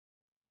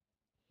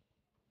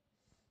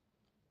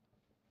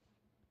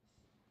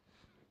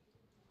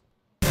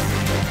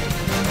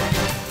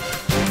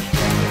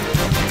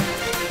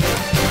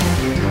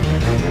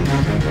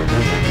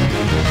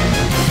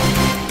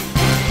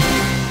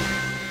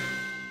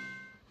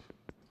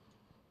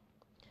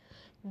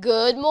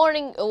Good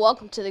morning and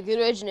welcome to the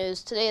Goodridge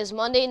News. Today is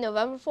Monday,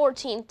 November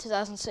 14th,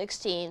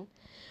 2016.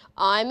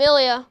 I'm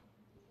Ilya.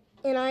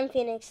 And I'm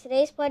Phoenix.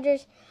 Today's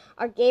pledgers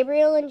are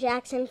Gabriel and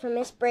Jackson from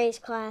Miss Bray's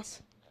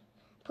class.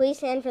 Please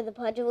stand for the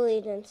Pledge of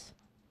Allegiance.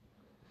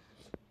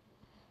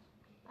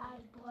 I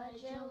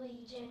pledge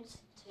allegiance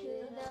to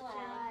the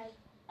flag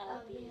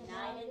of the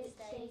United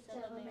States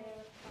of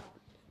America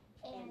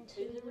and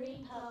to the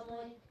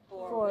republic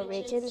For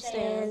which it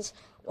stands,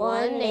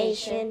 one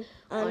nation,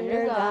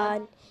 under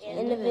God,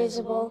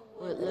 indivisible,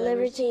 with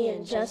liberty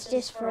and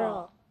justice for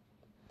all.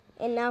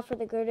 And now for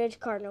the Goodridge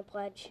Cardinal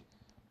Pledge.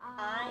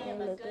 I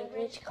am a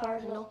Goodridge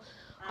Cardinal.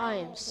 I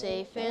am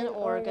safe and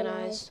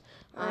organized.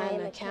 I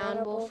am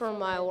accountable for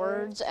my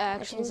words,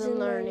 actions, and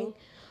learning.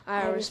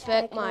 I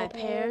respect my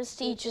parents,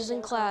 teachers,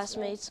 and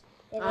classmates.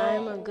 I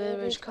am a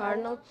Goodridge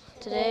Cardinal.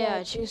 Today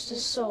I choose to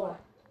soar.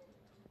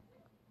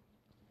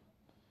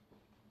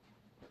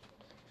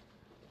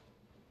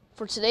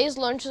 For today's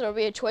lunch, there will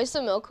be a choice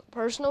of milk,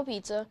 personal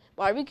pizza,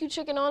 barbecue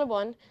chicken on a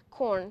bun,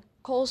 corn,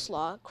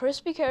 coleslaw,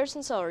 crispy carrots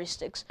and celery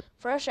sticks,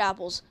 fresh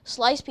apples,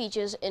 sliced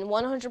peaches, and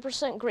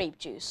 100% grape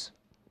juice.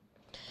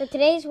 For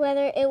today's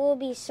weather, it will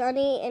be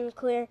sunny and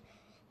clear.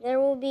 There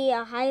will be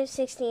a high of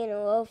 60 and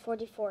a low of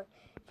 44.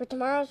 For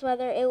tomorrow's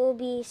weather, it will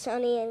be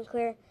sunny and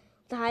clear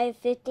with a high of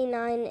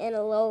 59 and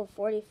a low of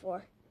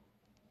 44.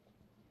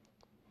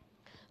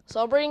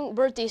 Celebrating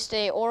birthdays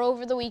today or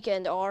over the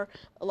weekend are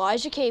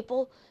Elijah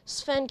Capel,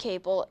 Sven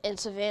Capel, and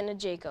Savannah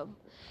Jacob.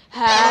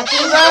 Happy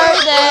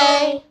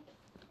birthday!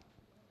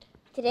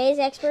 Today's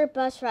expert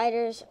bus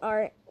riders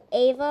are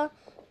Ava,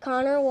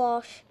 Connor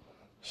Walsh,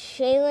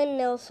 Shaylin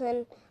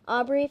Nilsson,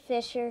 Aubrey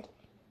Fisher,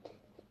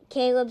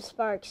 Caleb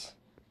Sparks.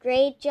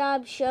 Great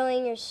job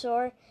showing your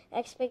soar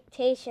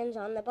expectations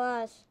on the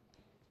bus.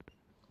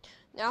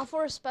 Now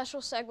for a new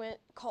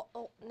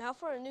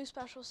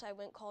special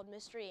segment called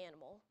Mystery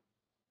Animal.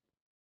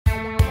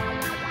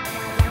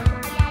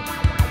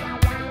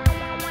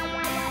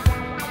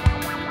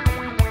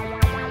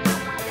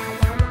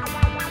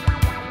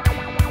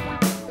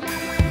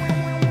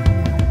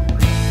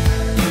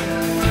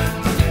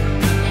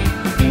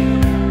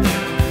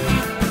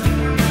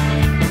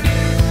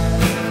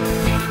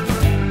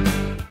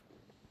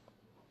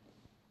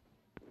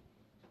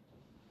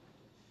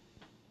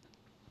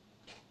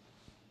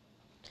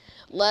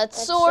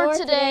 Let's soar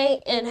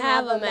today and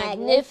have a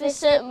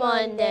magnificent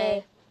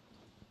Monday.